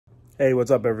Hey,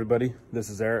 what's up everybody? This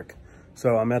is Eric.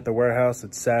 So I'm at the warehouse.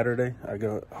 It's Saturday.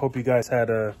 Hope you guys had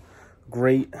a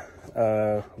great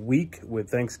week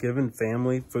with Thanksgiving,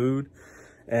 family, food.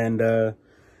 And I'm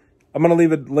gonna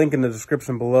leave a link in the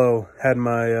description below. Had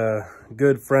my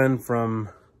good friend from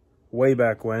way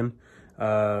back when,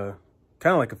 kind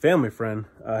of like a family friend.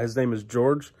 His name is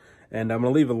George, and I'm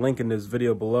gonna leave a link in this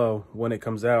video below when it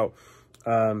comes out.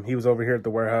 He was over here at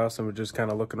the warehouse and we're just kind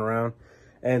of looking around.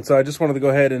 And so I just wanted to go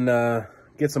ahead and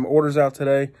get some orders out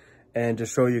today and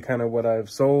just show you kind of what I've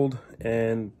sold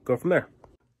and go from there.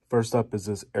 First up is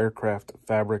this aircraft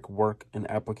fabric work and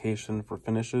application for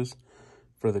finishes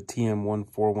for the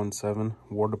TM1417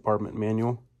 War Department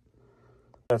manual.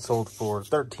 That sold for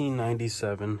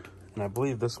 $13.97, and I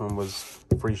believe this one was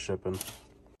free shipping.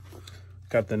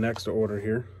 Got the next order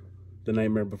here, the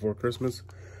Nightmare Before Christmas.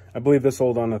 I believe this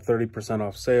sold on a 30%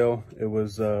 off sale. It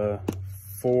was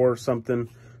 $4 something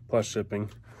plus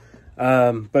shipping.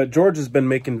 But George has been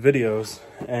making videos,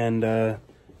 and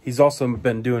he's also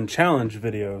been doing challenge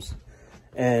videos,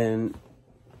 and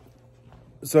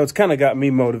so it's kind of got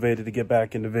me motivated to get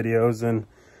back into videos, and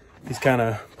he's kind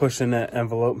of pushing that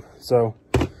envelope. So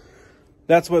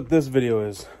that's what this video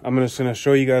is. I'm just going to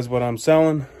show you guys what I'm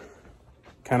selling,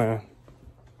 kind of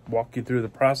walk you through the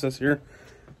process here,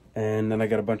 and then I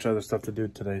got a bunch of other stuff to do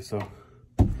today. So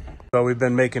we've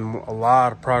been making a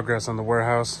lot of progress on the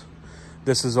warehouse.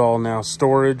 This is all now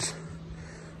storage.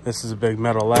 This is a big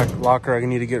metal locker I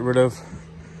need to get rid of.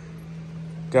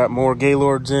 Got more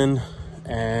Gaylords in,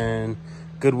 and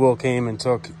Goodwill came and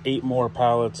took 8 more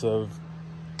pallets of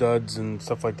duds and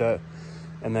stuff like that.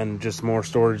 And then just more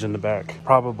storage in the back.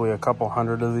 Probably a couple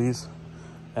hundred of these,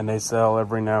 and they sell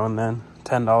every now and then.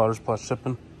 $10 plus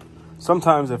shipping.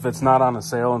 Sometimes if it's not on a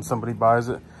sale and somebody buys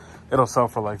it, it'll sell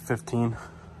for like 15,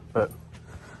 but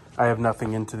I have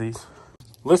nothing into these.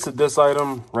 Listed this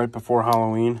item right before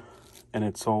Halloween, and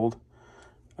it sold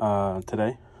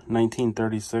today,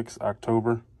 1936,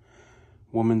 October,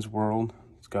 Woman's World.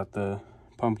 It's got the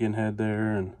pumpkin head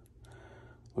there, and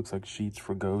looks like sheets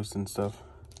for ghosts and stuff.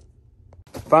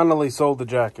 Finally sold the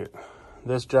jacket.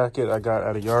 This jacket I got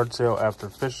at a yard sale after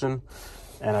fishing,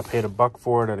 and I paid $1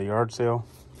 for it at a yard sale.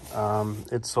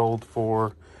 It sold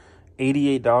for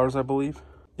 $88, I believe.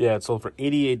 Yeah, it sold for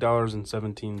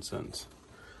 $88.17.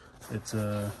 It's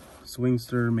a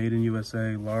Swingster, made in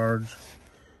USA, large,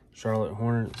 Charlotte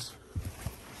Hornets,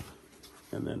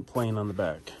 and then plain on the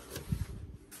back.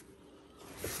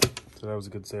 So that was a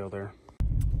good sale there.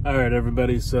 All right,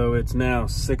 everybody, so it's now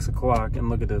 6 o'clock, and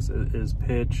look at this. It is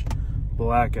pitch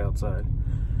black outside.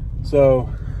 So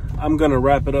I'm gonna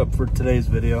wrap it up for today's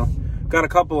video. Got a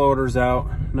couple orders out,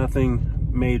 nothing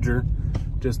major,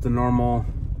 just the normal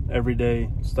everyday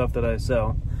stuff that I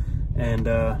sell. And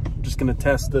just gonna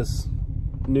test this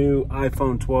new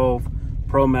iPhone 12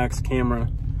 Pro Max camera,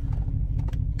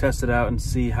 test it out and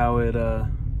see how it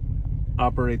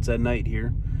operates at night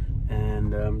here.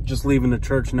 And just leaving the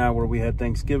church now where we had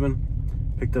Thanksgiving.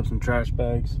 Picked up some trash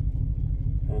bags,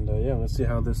 and yeah, let's see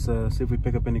how this see if we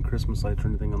pick up any Christmas lights or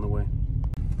anything on the way.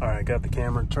 All right, got the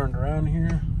camera turned around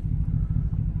here.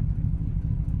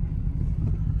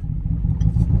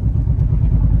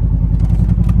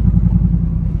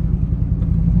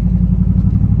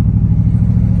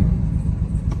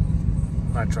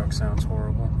 My truck sounds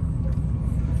horrible.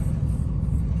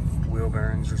 Wheel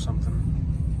bearings or something.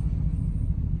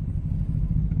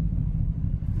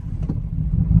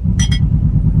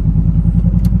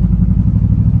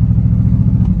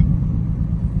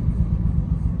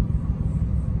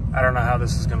 I don't know how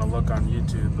this is going to look on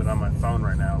YouTube, but on my phone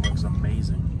right now it looks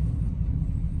amazing.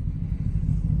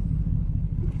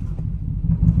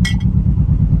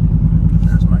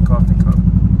 There's my coffee cup.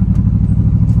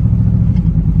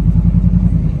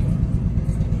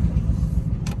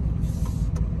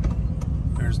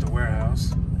 There's the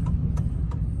warehouse.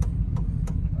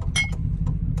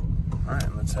 All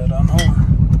right, let's head on home.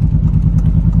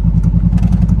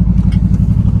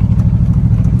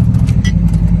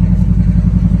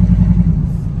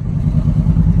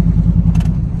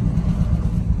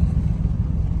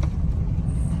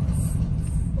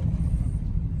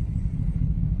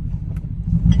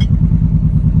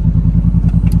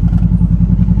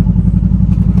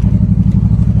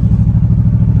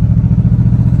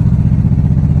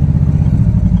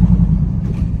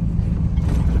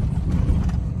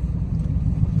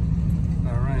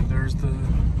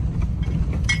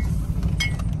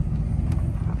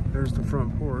 There's the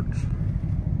front porch.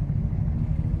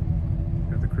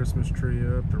 Got the Christmas tree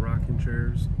up, the rocking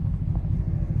chairs.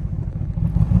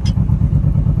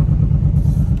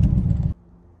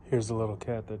 Here's the little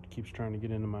cat that keeps trying to get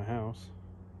into my house.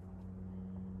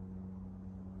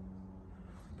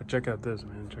 But check out this,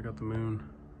 man. Check out the moon.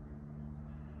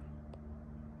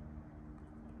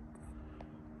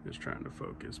 Just trying to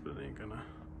focus, but it ain't gonna.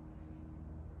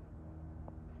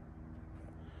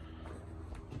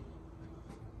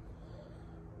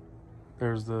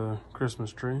 There's the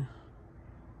Christmas tree.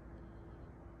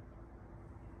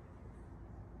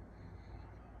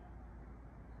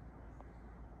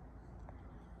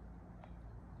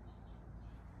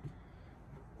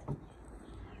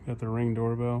 Got the Ring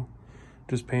doorbell.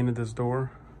 Just painted this door.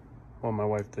 Well, my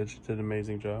wife did. She did an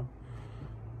amazing job.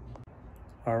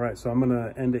 All right, so I'm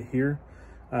gonna end it here.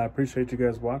 I appreciate you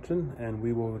guys watching, and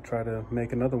we will try to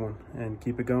make another one and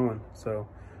keep it going. So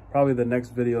probably the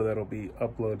next video that'll be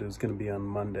uploaded is gonna be on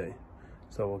Monday.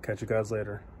 So we'll catch you guys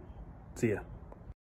later. See ya.